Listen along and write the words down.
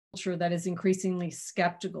culture that is increasingly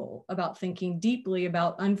skeptical about thinking deeply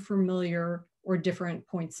about unfamiliar or different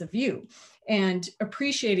points of view, and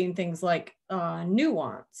appreciating things like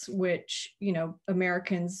nuance, which, you know,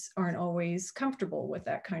 Americans aren't always comfortable with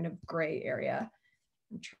that kind of gray area.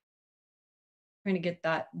 I'm trying to get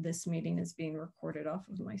that this meeting is being recorded off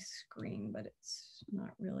of my screen, but it's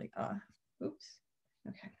not really, oops,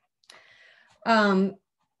 okay.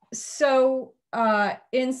 So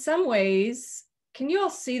in some ways, can you all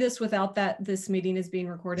see this without that this meeting is being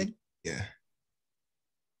recorded? Yeah.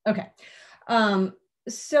 Okay.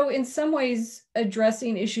 So in some ways,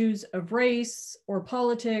 addressing issues of race or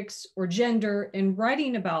politics or gender and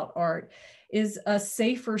writing about art is a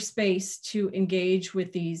safer space to engage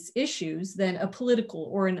with these issues than a political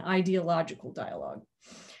or an ideological dialogue.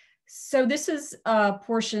 So this is a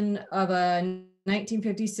portion of a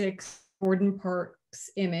 1956 Gordon Parks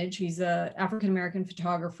image. He's an African-American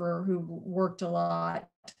photographer who worked a lot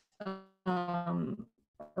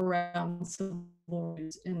around civil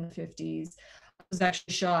wars in the 50s. It was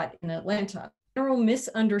actually shot in Atlanta. General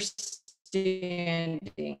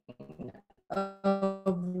misunderstanding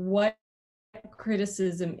of what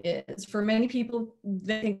criticism is. For many people,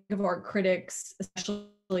 they think of art critics, especially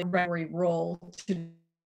a regulatory role to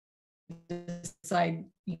decide,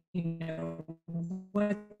 you know,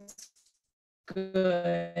 what's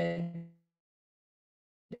good.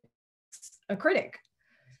 A critic.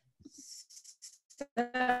 So,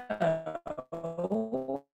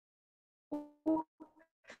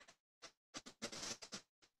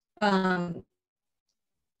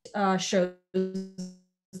 shows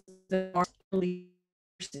that art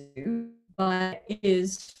but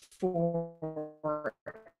is for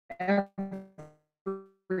everyone.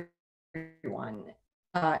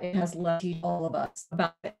 It has left all of us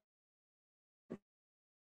about it.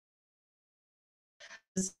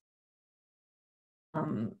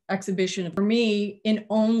 Exhibition for me in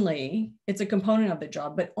only, it's a component of the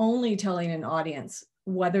job, but only telling an audience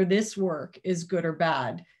whether this work is good or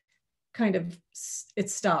bad, kind of, it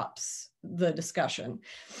stops the discussion.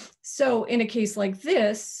 So in a case like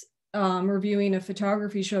this, reviewing a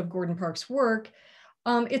photography show of Gordon Parks' work,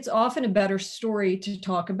 it's often a better story to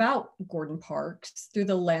talk about Gordon Parks through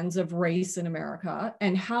the lens of race in America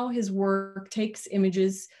and how his work takes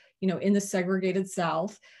images, you know, in the segregated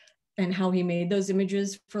South, and how he made those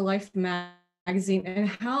images for Life magazine, and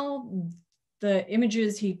how the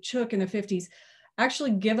images he took in the 50s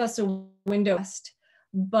actually give us a window,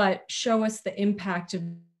 but show us the impact of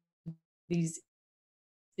these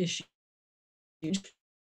issues.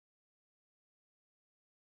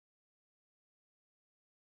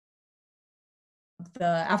 The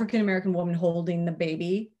African-American woman holding the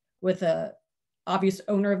baby with a obvious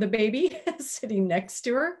owner of the baby sitting next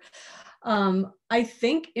to her. I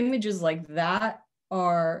think images like that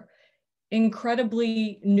are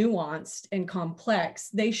incredibly nuanced and complex.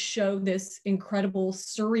 They show this incredible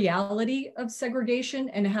surreality of segregation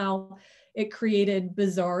and how it created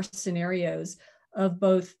bizarre scenarios of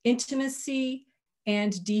both intimacy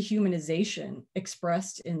and dehumanization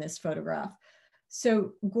expressed in this photograph.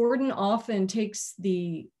 So Gordon often takes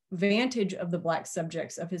the vantage of the Black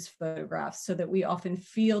subjects of his photographs so that we often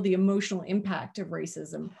feel the emotional impact of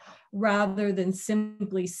racism rather than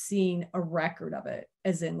simply seeing a record of it,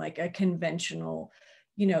 as in like a conventional,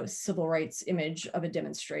 you know, civil rights image of a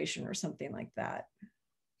demonstration or something like that.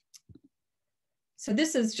 So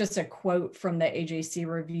this is just a quote from the AJC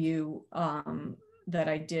review that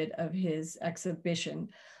I did of his exhibition.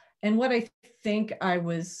 And what I think I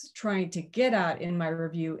was trying to get at in my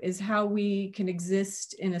review is how we can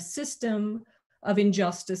exist in a system of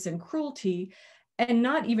injustice and cruelty and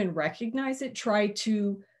not even recognize it, try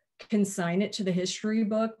to consign it to the history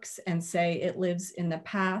books and say it lives in the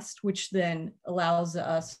past, which then allows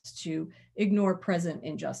us to ignore present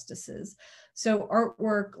injustices. So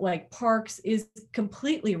artwork like Parks is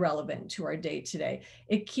completely relevant to our day today.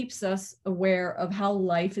 It keeps us aware of how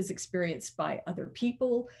life is experienced by other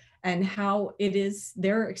people and how it is,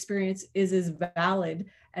 their experience is as valid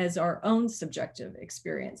as our own subjective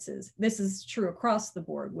experiences. This is true across the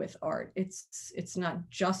board with art. It's not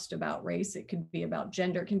just about race. It could be about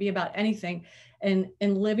gender. It can be about anything, and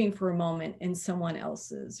living for a moment in someone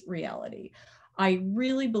else's reality. I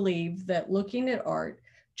really believe that looking at art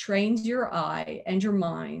trains your eye and your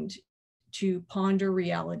mind to ponder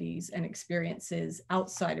realities and experiences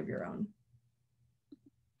outside of your own.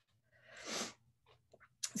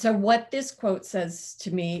 So what this quote says to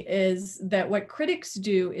me is that what critics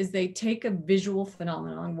do is they take a visual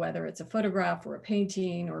phenomenon, whether it's a photograph or a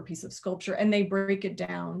painting or a piece of sculpture, and they break it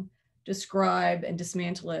down describe and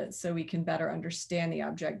dismantle it so we can better understand the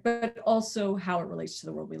object, but also how it relates to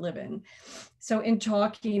the world we live in. So in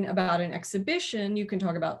talking about an exhibition, you can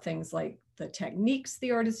talk about things like the techniques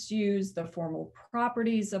the artists use, the formal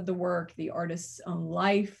properties of the work, the artist's own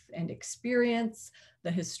life and experience, the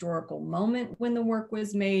historical moment when the work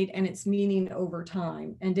was made, and its meaning over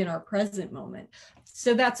time and in our present moment.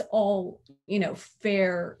 So that's all,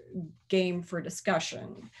 fair game for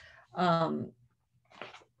discussion.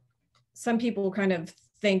 Some people kind of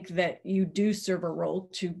think that you do serve a role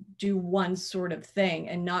to do one sort of thing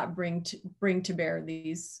and not bring to bear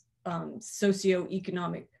these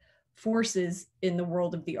socioeconomic forces in the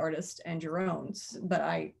world of the artist and your own. But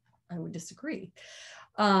I would disagree.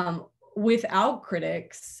 Without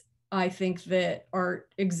critics, I think that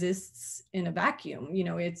art exists in a vacuum.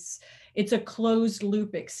 It's a closed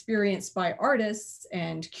loop experience by artists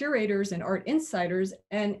and curators and art insiders,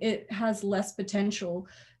 and it has less potential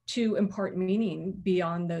to impart meaning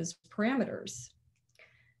beyond those parameters.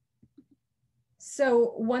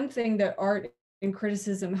 So one thing that art and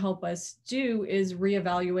criticism help us do is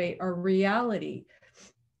reevaluate our reality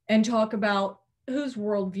and talk about whose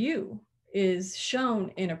worldview is shown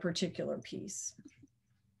in a particular piece.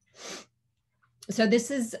 So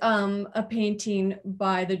this is a painting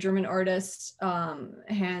by the German artist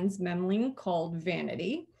Hans Memling called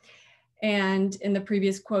Vanity. And in the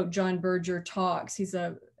previous quote, John Berger talks, he's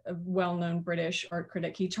a well-known British art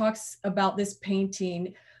critic. He talks about this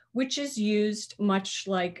painting, which is used much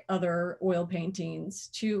like other oil paintings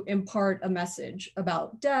to impart a message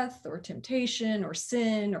about death or temptation or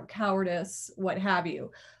sin or cowardice, what have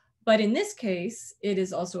you. But in this case, it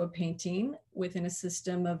is also a painting within a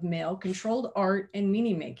system of male-controlled art and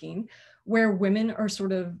meaning making, where women are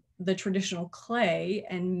sort of the traditional clay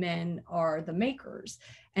and men are the makers.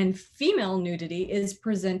 And female nudity is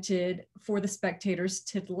presented for the spectator's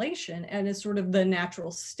titillation and is sort of the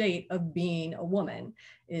natural state of being a woman,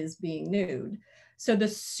 is being nude. So the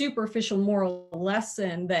superficial moral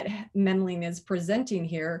lesson that Memling is presenting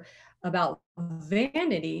here about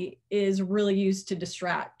vanity is really used to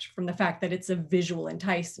distract from the fact that it's a visual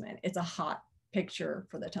enticement. It's a hot picture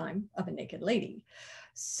for the time of a naked lady.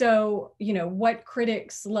 So, what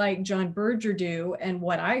critics like John Berger do, and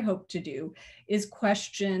what I hope to do, is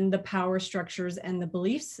question the power structures and the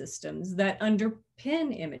belief systems that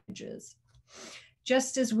underpin images.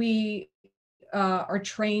 Just as we are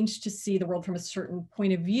trained to see the world from a certain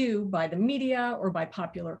point of view by the media or by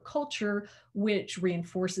popular culture, which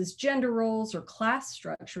reinforces gender roles or class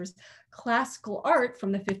structures, classical art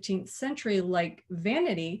from the 15th century, like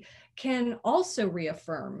Vanity, can also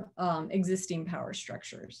reaffirm existing power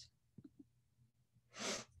structures.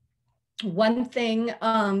 One thing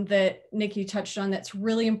that Nikki touched on that's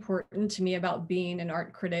really important to me about being an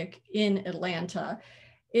art critic in Atlanta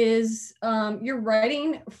is you're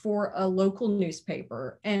writing for a local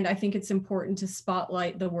newspaper. And I think it's important to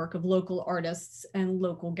spotlight the work of local artists and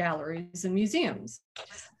local galleries and museums.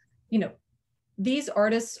 These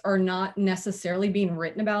artists are not necessarily being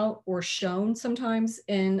written about or shown sometimes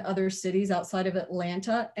in other cities outside of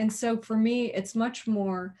Atlanta. And so for me, it's much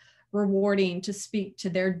more rewarding to speak to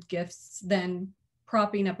their gifts than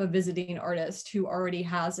propping up a visiting artist who already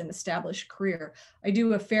has an established career. I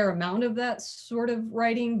do a fair amount of that sort of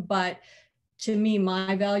writing, but to me,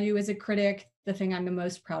 my value as a critic, the thing I'm the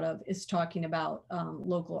most proud of is talking about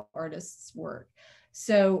local artists' work.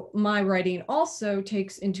 So my writing also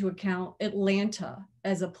takes into account Atlanta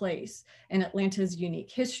as a place and Atlanta's unique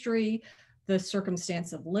history, the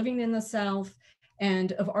circumstance of living in the South,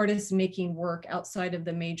 and of artists making work outside of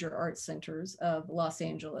the major art centers of Los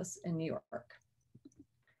Angeles and New York.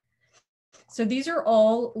 So these are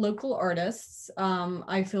all local artists.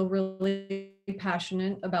 I feel really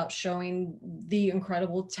passionate about showing the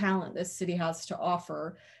incredible talent this city has to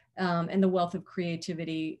offer and the wealth of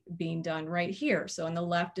creativity being done right here. So on the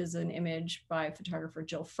left is an image by photographer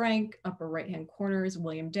Jill Frank, upper right-hand corner is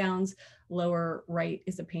William Downs, lower right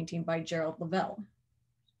is a painting by Gerald Lavelle.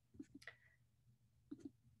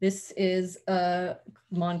 This is a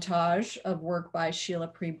montage of work by Sheila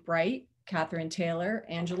Pre-Bright, Catherine Taylor,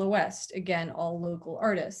 Angela West, again, all local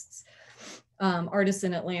artists. Artists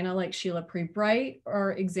in Atlanta like Sheila Pre-Bright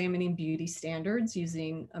are examining beauty standards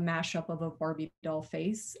using a mashup of a Barbie doll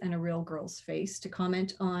face and a real girl's face to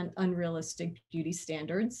comment on unrealistic beauty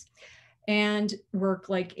standards. And work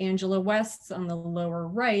like Angela West's on the lower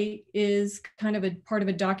right is kind of a part of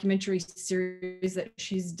a documentary series that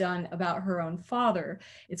she's done about her own father.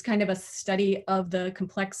 It's kind of a study of the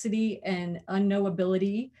complexity and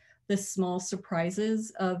unknowability, the small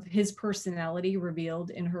surprises of his personality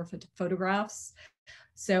revealed in her photographs.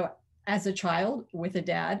 So as a child with a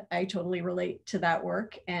dad, I totally relate to that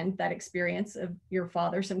work and that experience of your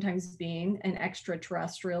father sometimes being an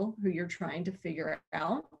extraterrestrial who you're trying to figure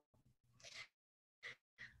out.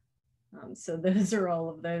 So those are all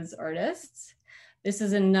of those artists. This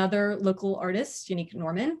is another local artist, Unique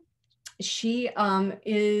Norman. She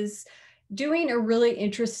is doing a really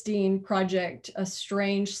interesting project, a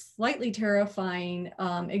strange, slightly terrifying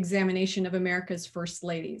examination of America's first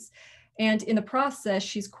ladies. And in the process,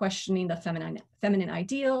 she's questioning the feminine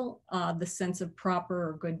ideal, the sense of proper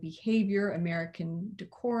or good behavior, American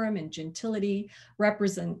decorum and gentility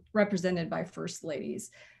represented by first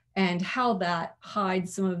ladies, and how that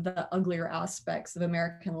hides some of the uglier aspects of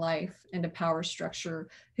American life and a power structure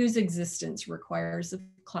whose existence requires a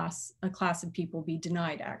class of people be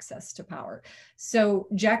denied access to power. So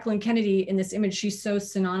Jacqueline Kennedy in this image, she's so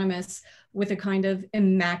synonymous with a kind of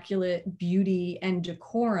immaculate beauty and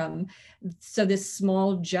decorum. So this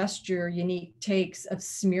small gesture Unique takes of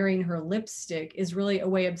smearing her lipstick is really a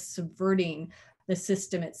way of subverting the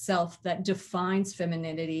system itself that defines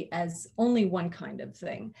femininity as only one kind of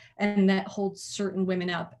thing, and that holds certain women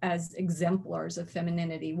up as exemplars of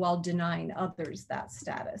femininity while denying others that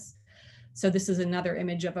status. So this is another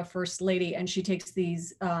image of a first lady, and she takes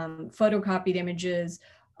these photocopied images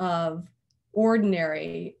of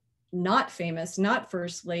ordinary, not famous, not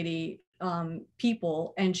first lady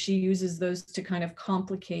people, and she uses those to kind of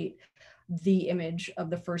complicate the image of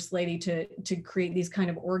the first lady to create these kind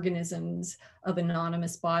of organisms of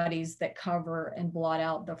anonymous bodies that cover and blot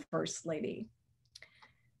out the first lady.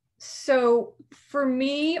 So for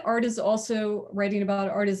me, writing about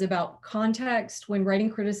art is about context. When writing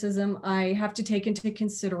criticism, I have to take into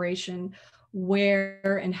consideration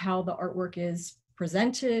where and how the artwork is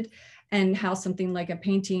presented, and how something like a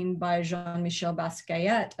painting by Jean-Michel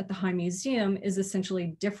Basquiat at the High Museum is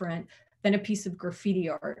essentially different than a piece of graffiti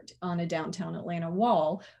art on a downtown Atlanta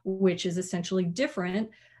wall, which is essentially different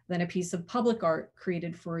than a piece of public art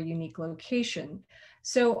created for a unique location.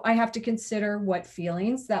 So I have to consider what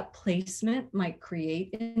feelings that placement might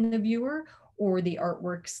create in the viewer, or the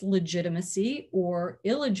artwork's legitimacy or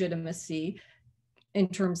illegitimacy in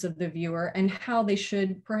terms of the viewer, and how they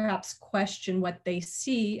should perhaps question what they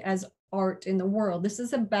see as art in the world. This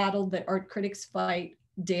is a battle that art critics fight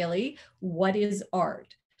daily. What is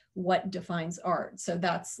art? What defines art? So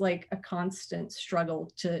that's like a constant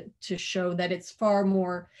struggle to show that it's far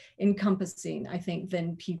more encompassing, I think,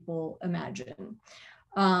 than people imagine.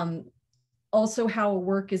 Also, how a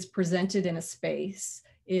work is presented in a space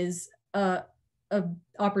is a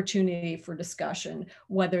opportunity for discussion,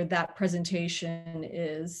 whether that presentation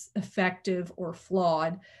is effective or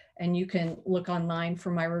flawed. And you can look online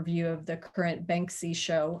for my review of the current Banksy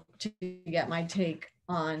show to get my take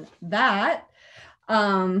on that.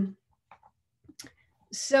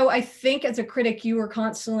 So I think as a critic, you are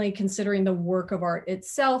constantly considering the work of art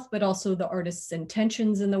itself, but also the artist's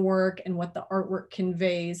intentions in the work and what the artwork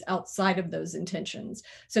conveys outside of those intentions.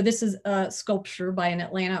 So this is a sculpture by an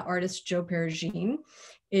Atlanta artist, Joe Perugine.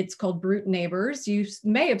 It's called Brute Neighbors. You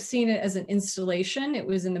may have seen it as an installation. It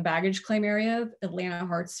was in the baggage claim area of Atlanta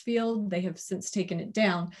Hartsfield. They have since taken it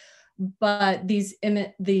down. But these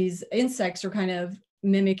insects are kind of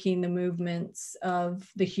mimicking the movements of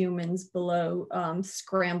the humans below,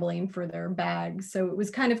 scrambling for their bags. So it was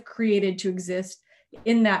kind of created to exist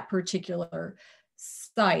in that particular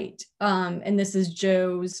site. And this is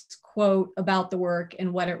Joe's quote about the work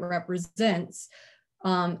and what it represents,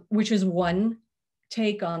 which is one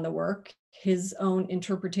take on the work, his own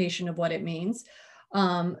interpretation of what it means.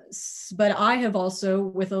 But I have also,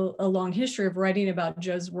 with a long history of writing about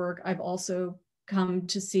Joe's work, I've also come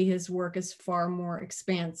to see his work as far more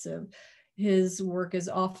expansive. His work is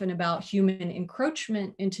often about human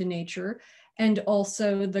encroachment into nature, and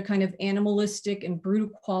also the kind of animalistic and brutal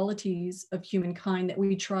qualities of humankind that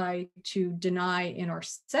we try to deny in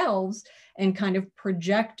ourselves and kind of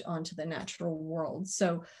project onto the natural world.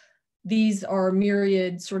 So these are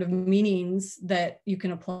myriad sort of meanings that you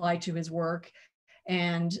can apply to his work.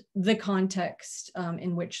 And the context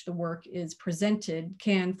in which the work is presented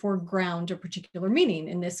can foreground a particular meaning.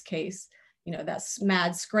 In this case, that's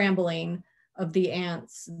mad scrambling of the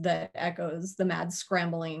ants that echoes the mad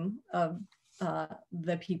scrambling of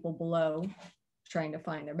the people below trying to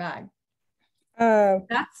find their bag.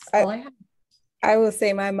 That's all I have. I will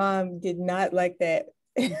say my mom did not like that,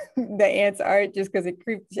 the ants art, just because it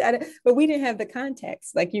creeped out. But we didn't have the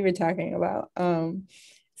context like you were talking about.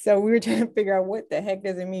 So we were trying to figure out what the heck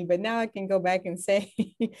does it mean, but now I can go back and say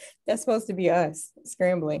that's supposed to be us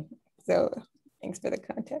scrambling. So thanks for the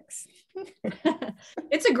context.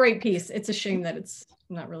 It's a great piece. It's a shame that it's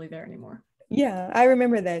not really there anymore. Yeah, I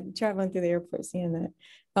remember that, traveling through the airport, seeing that.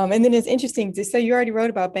 And then it's interesting to, so you already wrote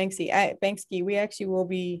about Banksy. We actually will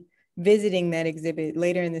be visiting that exhibit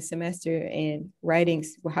later in the semester and writing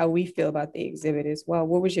how we feel about the exhibit as well.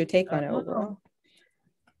 What was your take on it overall?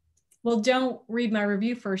 Well, don't read my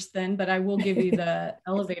review first then, but I will give you the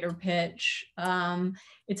elevator pitch.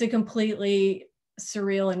 It's a completely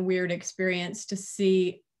surreal and weird experience to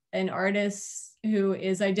see an artist who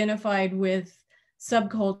is identified with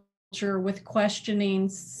subculture, with questioning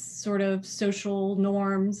sort of social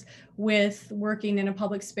norms, with working in a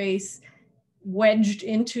public space, wedged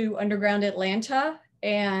into underground Atlanta.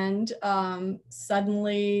 And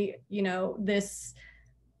suddenly, you know, this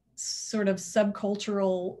sort of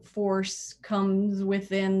subcultural force comes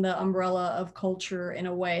within the umbrella of culture in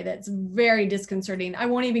a way that's very disconcerting. I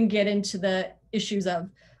won't even get into the issues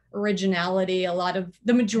of originality.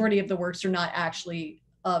 The majority of the works are not actually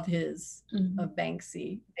of of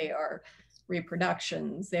Banksy. They are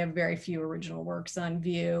reproductions. They have very few original works on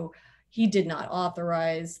view. He did not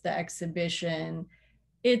authorize the exhibition.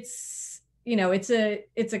 It's, you know, it's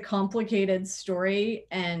a complicated story,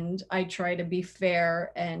 and I try to be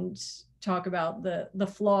fair and talk about the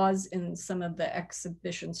flaws in some of the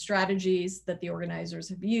exhibition strategies that the organizers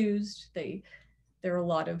have used. There are a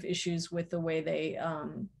lot of issues with the way they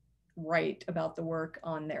write about the work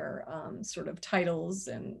on their sort of titles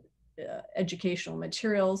and educational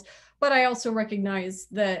materials. But I also recognize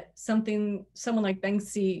that someone like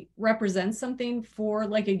Banksy represents something for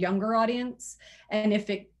like a younger audience. And if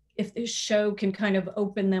this show can kind of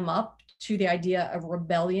open them up to the idea of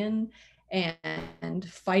rebellion and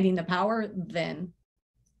fighting the power, then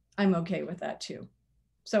I'm okay with that too.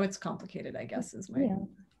 So it's complicated, I guess, is my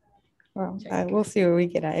Well, we'll see what we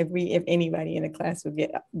get at, if anybody in the class will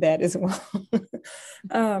get that as well.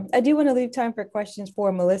 I do want to leave time for questions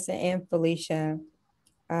for Melissa and Felicia.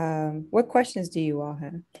 What questions do you all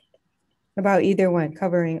have about either one,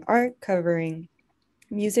 covering art, covering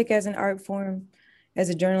music as an art form, as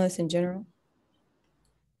a journalist in general?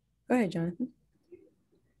 Go ahead, Jonathan.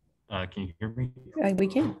 Can you hear me? We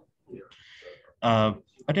can. I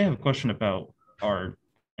did have a question about art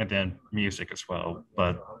and then music as well,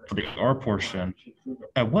 but for the art portion,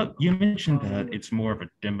 what you mentioned that it's more of a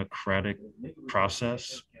democratic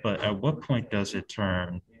process, but at what point does it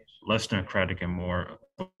turn less democratic and more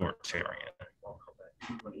authoritarian?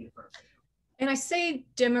 And I say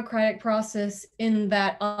democratic process in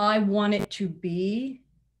that I want it to be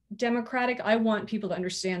democratic. I want people to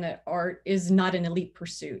understand that art is not an elite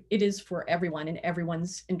pursuit. It is for everyone and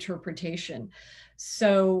everyone's interpretation.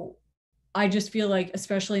 So I just feel like,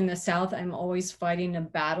 especially in the South, I'm always fighting a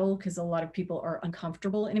battle because a lot of people are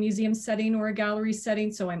uncomfortable in a museum setting or a gallery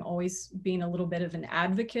setting. So I'm always being a little bit of an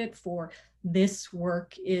advocate for this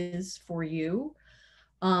work is for you.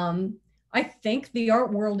 I think the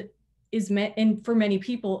art world is meant, and for many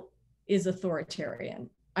people, is authoritarian.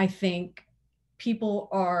 I think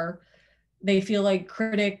they feel like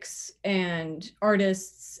critics and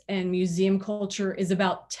artists and museum culture is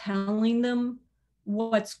about telling them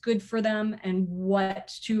what's good for them and what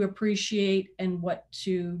to appreciate and what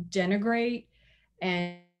to denigrate.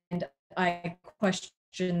 And I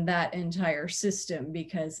question that entire system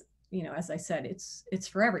because, you know, as I said, it's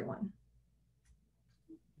for everyone.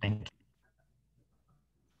 Thank you.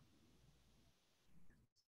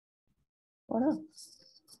 What else?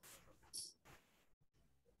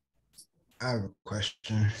 I have a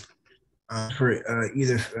question for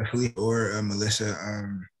either Felicia or Melissa.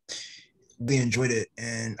 Really enjoyed it,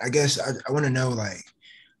 and I guess I want to know, like,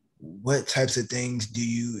 what types of things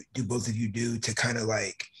do both of you do to kind of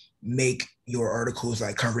like make your articles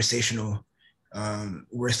like conversational,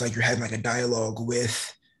 where it's like you're having like a dialogue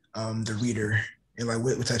with the reader, and like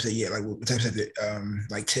what types of what types of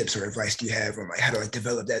like tips or advice do you have on like how to like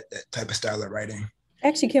develop that type of style of writing?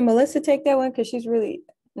 Actually, can Melissa take that one? Because she's really,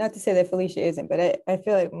 not to say that Felicia isn't, but I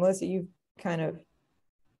feel like Melissa, I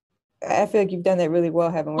feel like you've done that really well,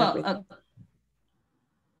 having worked with you.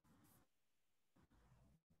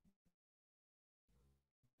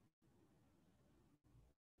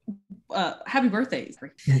 Happy birthday.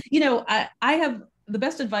 You know, I have the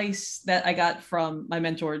best advice that I got from my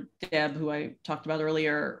mentor, Deb, who I talked about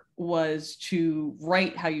earlier, was to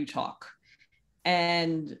write how you talk.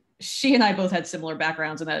 And she and I both had similar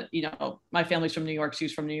backgrounds in that, you know, my family's from New York.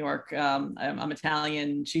 She's from New York. I'm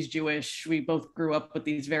Italian. She's Jewish. We both grew up with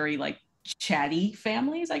these very like chatty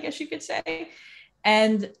families, I guess you could say.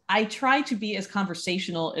 And I try to be as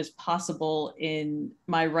conversational as possible in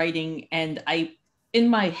my writing. And in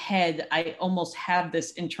my head, I almost have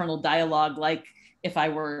this internal dialogue, like if I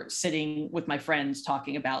were sitting with my friends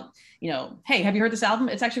talking about, hey, have you heard this album?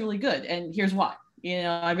 It's actually really good. And here's why.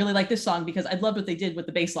 I really like this song because I loved what they did with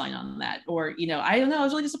the bass line on that. Or, I don't know, I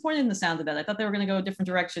was really disappointed in the sound of that. I thought they were going to go a different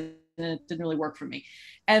direction and it didn't really work for me.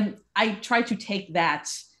 And I try to take that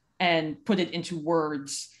and put it into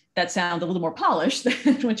words that sound a little more polished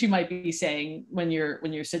than what you might be saying when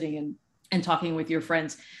you're sitting and talking with your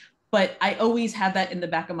friends. But I always have that in the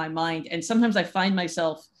back of my mind. And sometimes I find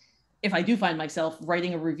myself, if I do find myself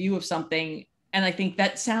writing a review of something, and I think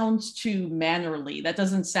that sounds too mannerly, that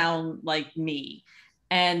doesn't sound like me.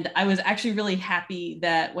 And I was actually really happy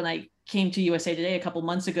that when I came to USA Today a couple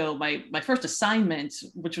months ago, my first assignment,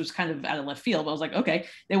 which was kind of out of left field, I was like, okay,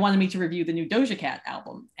 they wanted me to review the new Doja Cat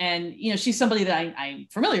album. And, she's somebody that I'm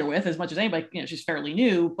familiar with as much as anybody, she's fairly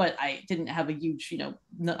new, but I didn't have a huge,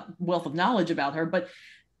 wealth of knowledge about her. But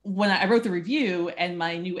when I wrote the review and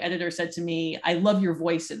my new editor said to me, I love your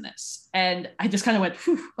voice in this. And I just kind of went,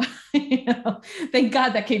 whew, thank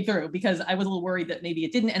God that came through, because I was a little worried that maybe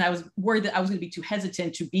it didn't. And I was worried that I was going to be too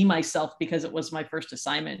hesitant to be myself because it was my first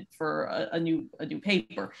assignment for a new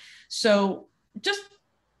paper. So just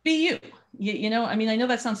be you, I know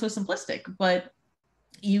that sounds so simplistic, but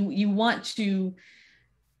you want to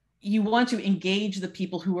engage the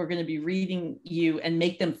people who are going to be reading you and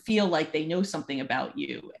make them feel like they know something about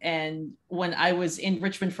you. And when I was in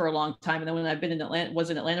Richmond for a long time, and then when I've been in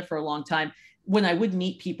Atlanta for a long time, when I would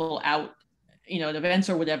meet people out, at events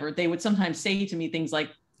or whatever, they would sometimes say to me things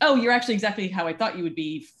like, oh, you're actually exactly how I thought you would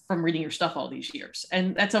be from reading your stuff all these years.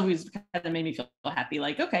 And that's always kind of made me feel happy.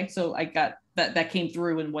 Like, okay, so I got that came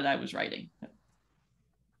through in what I was writing.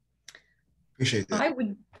 Appreciate that.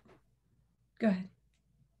 Go ahead.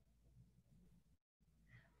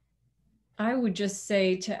 I would just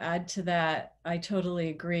say, to add to that, I totally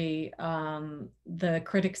agree. The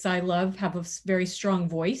critics I love have a very strong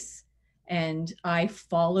voice, and I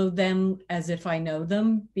follow them as if I know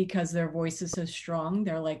them because their voice is so strong.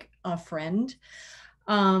 They're like a friend.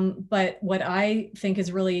 But what I think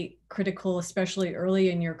is really critical, especially early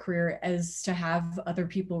in your career, is to have other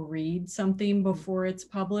people read something before it's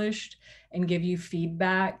published and give you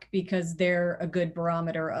feedback, because they're a good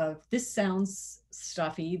barometer of, this sounds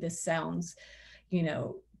stuffy, this sounds,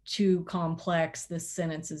 too complex, this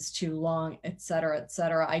sentence is too long, et cetera, et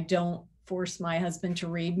cetera. I don't force my husband to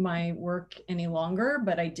read my work any longer,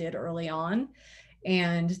 but I did early on,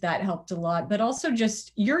 and that helped a lot. But also,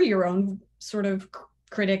 just, you're your own sort of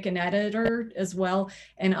critic and editor as well.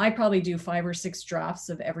 And I probably do 5 or 6 drafts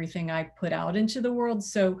of everything I put out into the world.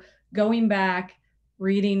 So going back,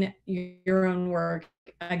 reading your own work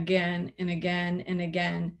again and again and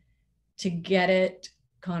again to get it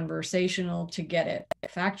conversational, to get it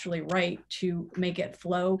factually right, to make it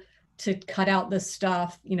flow, to cut out the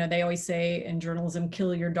stuff, they always say in journalism,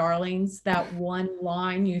 kill your darlings. That one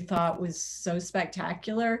line you thought was so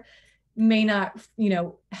spectacular may not,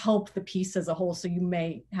 help the piece as a whole. So you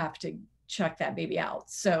may have to check that baby out.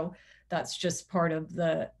 So that's just part of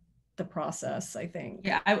the process, I think.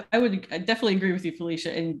 Yeah, I would definitely agree with you,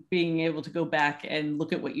 Felicia, in being able to go back and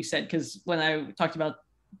look at what you said. Because when I talked about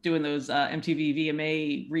doing those MTV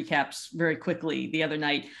VMA recaps very quickly the other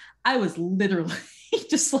night, I was literally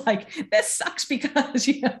just like, this sucks because,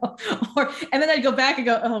 and then I'd go back and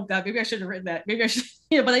go, oh God, maybe I should have written that. Maybe I should,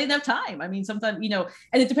 but I didn't have time. I mean, sometimes,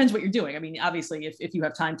 and it depends what you're doing. I mean, obviously if you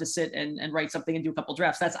have time to sit and write something and do a couple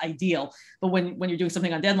drafts, that's ideal. But when you're doing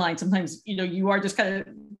something on deadline, sometimes, you are just kind of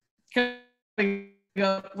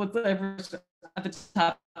go with whatever's at the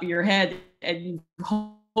top of your head, and you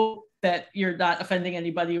hope that you're not offending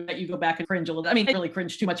anybody, that you go back and cringe a little. I mean, I really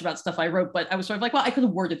cringe too much about stuff I wrote, but I was sort of like, well, I could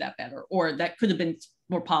have worded that better, or that could have been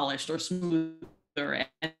more polished or smoother.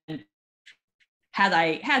 And had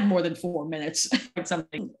I had more than 4 minutes,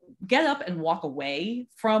 something, get up and walk away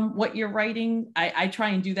from what you're writing. I try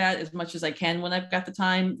and do that as much as I can when I've got the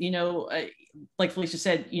time, like Felicia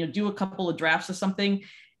said, do a couple of drafts of something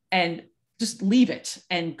and just leave it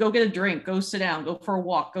and go get a drink, go sit down, go for a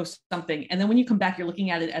walk, go something. And then when you come back, you're looking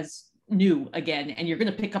at it as new again, and you're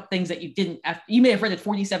going to pick up things that you may have read it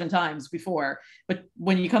 47 times before, but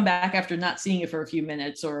when you come back after not seeing it for a few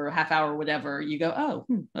minutes or a half hour or whatever, you go, oh,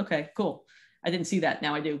 okay, cool. I didn't see that.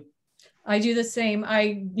 Now I do. I do the same.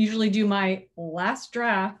 I usually do my last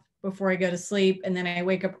draft before I go to sleep, and then I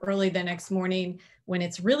wake up early the next morning when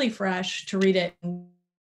it's really fresh to read it and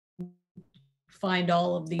find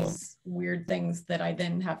all of these weird things that I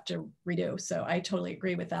then have to redo. So I totally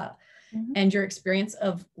agree with that. Mm-hmm. And your experience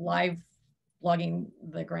of live blogging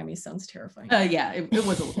the Grammys sounds terrifying. Yeah, it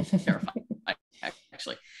was a little terrifying,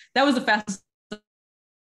 actually. That was the fastest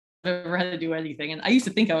ever had to do anything. And I used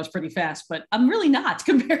to think I was pretty fast, but I'm really not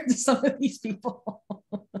compared to some of these people.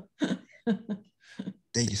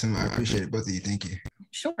 Thank you so much. I appreciate it, both of you. Thank you.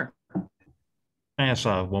 Sure. Can I ask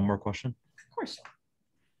one more question? Of course.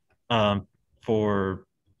 For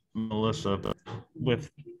Melissa,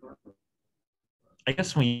 with, I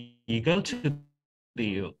guess when you go to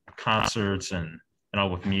the concerts and all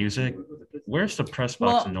with music, where's the press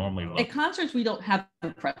box normally look? At concerts, we don't have a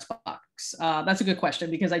press box. That's a good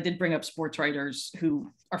question, because I did bring up sports writers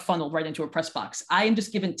who are funneled right into a press box. I am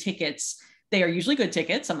just given tickets. They are usually good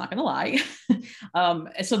tickets, I'm not going to lie.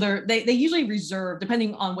 So they usually reserve,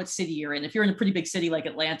 depending on what city you're in. If you're in a pretty big city like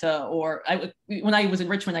Atlanta, or when I was in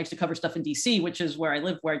Richmond, I used to cover stuff in DC, which is where I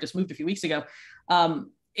live, where I just moved a few weeks ago.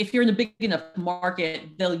 If you're in a big enough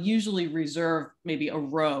market, they'll usually reserve maybe a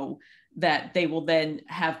row that they will then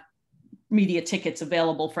have media tickets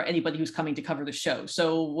available for anybody who's coming to cover the show.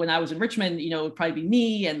 So when I was in Richmond, it would probably be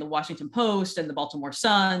me and the Washington Post and the Baltimore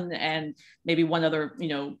Sun and maybe one other,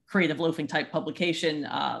 creative loafing type publication.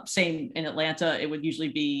 Same in Atlanta, it would usually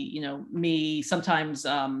be, me, sometimes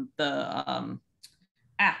the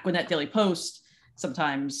Gwinnett Daily Post,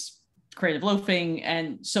 sometimes creative loafing.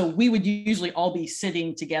 And so we would usually all be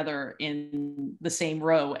sitting together in the same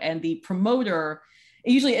row, and the promoter,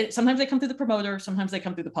 sometimes they come through the promoter, sometimes they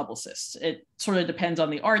come through the publicist. It sort of depends on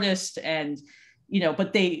the artist, and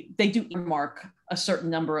but they do earmark a certain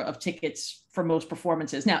number of tickets for most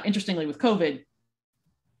performances. Now, interestingly, with COVID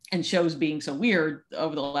and shows being so weird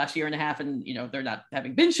over the last year and a half, and there not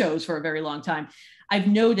having been shows for a very long time, I've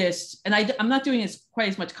noticed, and I'm not doing quite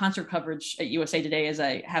as much concert coverage at USA Today as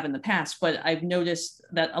I have in the past, but I've noticed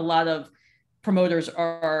that a lot of promoters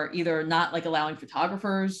are either not allowing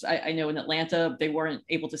photographers. I know in Atlanta, they weren't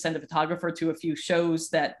able to send a photographer to a few shows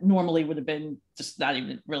that normally would have been just not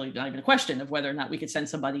even a question of whether or not we could send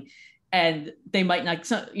somebody. And they might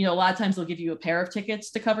not, a lot of times they'll give you a pair of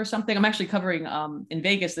tickets to cover something. I'm actually covering in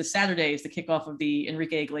Vegas this Saturday is the kickoff of the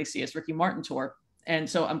Enrique Iglesias, Ricky Martin tour. And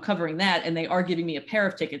so I'm covering that, and they are giving me a pair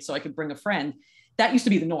of tickets so I could bring a friend. That used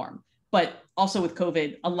to be the norm. But also with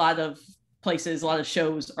COVID, a lot of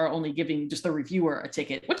shows are only giving just the reviewer a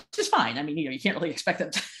ticket, which is fine. I mean, you can't really expect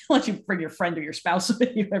them to let you bring your friend or your spouse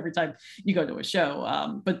with you every time you go to a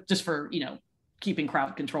show. But just for, keeping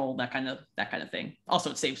crowd control, that kind of thing. Also,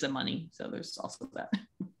 it saves them money. So there's also that.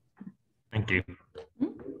 Thank you.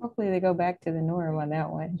 Hopefully they go back to the norm on that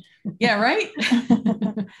one. Yeah, right?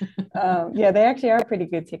 Yeah, they actually are pretty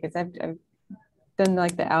good tickets. I've done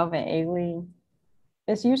the Alvin Ailey.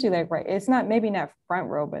 It's usually right. It's maybe not front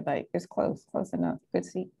row, but it's close enough. Good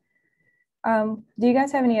seat. Do you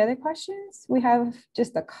guys have any other questions? We have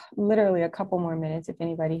just literally a couple more minutes if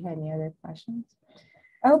anybody had any other questions.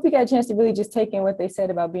 I hope you got a chance to really just take in what they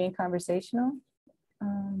said about being conversational.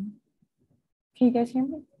 Can you guys hear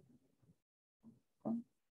me?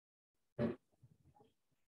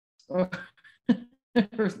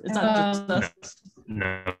 It's not just us.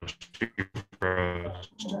 No.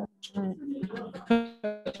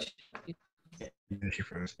 She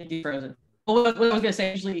froze. Frozen. Well, what I was going to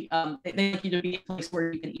say, usually they like you to be a place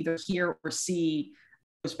where you can either hear or see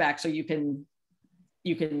goes back, so you can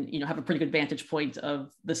have a pretty good vantage point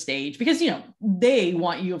of the stage, because they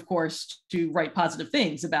want you, of course, to write positive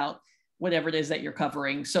things about whatever it is that you're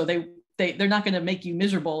covering. So they're not going to make you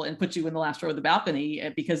miserable and put you in the last row of the balcony,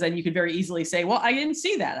 because then you could very easily say, well, I didn't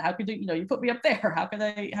see that. How could you put me up there? How could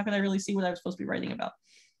I really see what I was supposed to be writing about?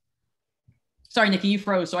 Sorry, Nikki, you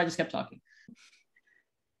froze, so I just kept talking.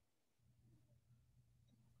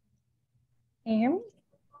 Can you hear me?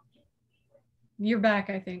 You're back,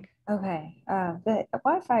 I think. Okay. The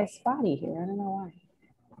Wi-Fi is spotty here. I don't know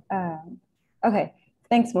why. Okay.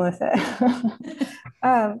 Thanks, Melissa.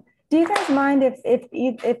 Do you guys mind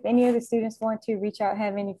if any of the students want to reach out,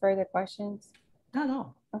 have any further questions? Not at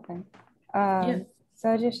all. Okay. Yeah. So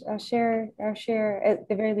I'll share at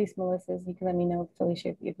the very least, Melissa's. You can let me know,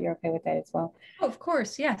 Felicia, if you're okay with that as well. Oh, of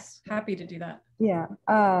course, yes. Happy to do that. Yeah.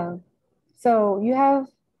 So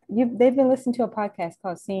they've been listening to a podcast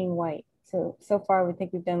called Seeing White. So far, we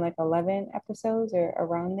think we've done 11 episodes or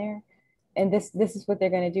around there. And this is what they're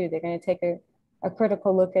going to do. They're going to take a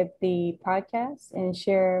critical look at the podcast and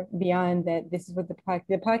share beyond that. This is what the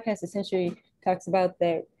podcast essentially talks about,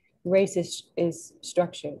 that race is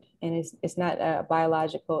structured, and it's not a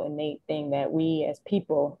biological innate thing, that we as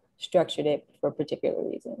people structured it for particular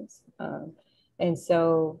reasons. And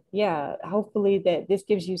so, yeah, hopefully that this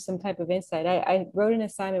gives you some type of insight. I wrote an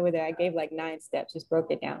assignment with it. I gave 9 steps, just broke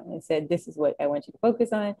it down and said, this is what I want you to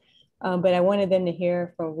focus on. But I wanted them to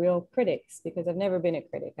hear from real critics, because I've never been a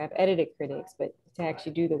critic. I've edited critics, but to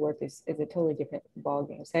actually do the work is a totally different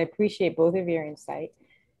ballgame. So I appreciate both of your insight.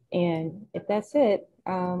 And if that's it,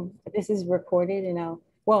 this is recorded and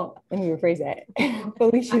well, let me rephrase that.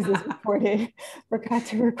 Felicia's is recorded. Forgot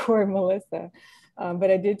to record Melissa.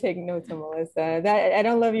 But I did take notes on Melissa. That I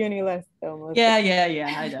don't love you any less though, Melissa. Yeah.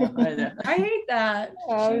 I know. I hate that.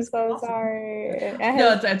 I'm so sorry.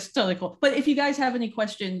 No, that's totally cool. But if you guys have any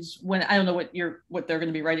questions, when I don't know what they're going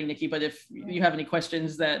to be writing, Nikki, but if you have any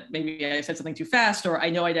questions that maybe I said something too fast, or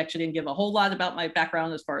I know I actually didn't give a whole lot about my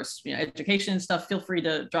background as far as education and stuff, feel free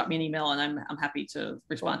to drop me an email, and I'm happy to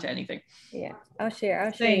respond to anything. Yeah, I'll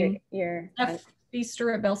share your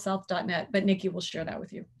feaster@bellsouth.net, but Nikki will share that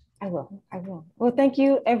with you. I will. Well, thank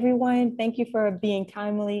you, everyone. Thank you for being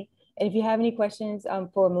timely. And if you have any questions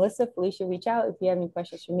for Melissa, Felicia, reach out. If you have any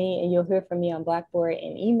questions for me, and you'll hear from me on Blackboard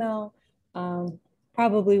and email,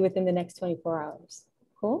 probably within the next 24 hours.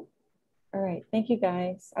 Cool? All right. Thank you,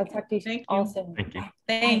 guys. I'll talk to you all soon. Thank you.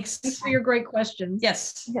 Thanks. Thanks for your great questions.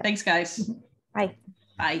 Yes. Yeah. Thanks, guys. Bye.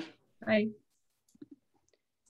 Bye. Bye.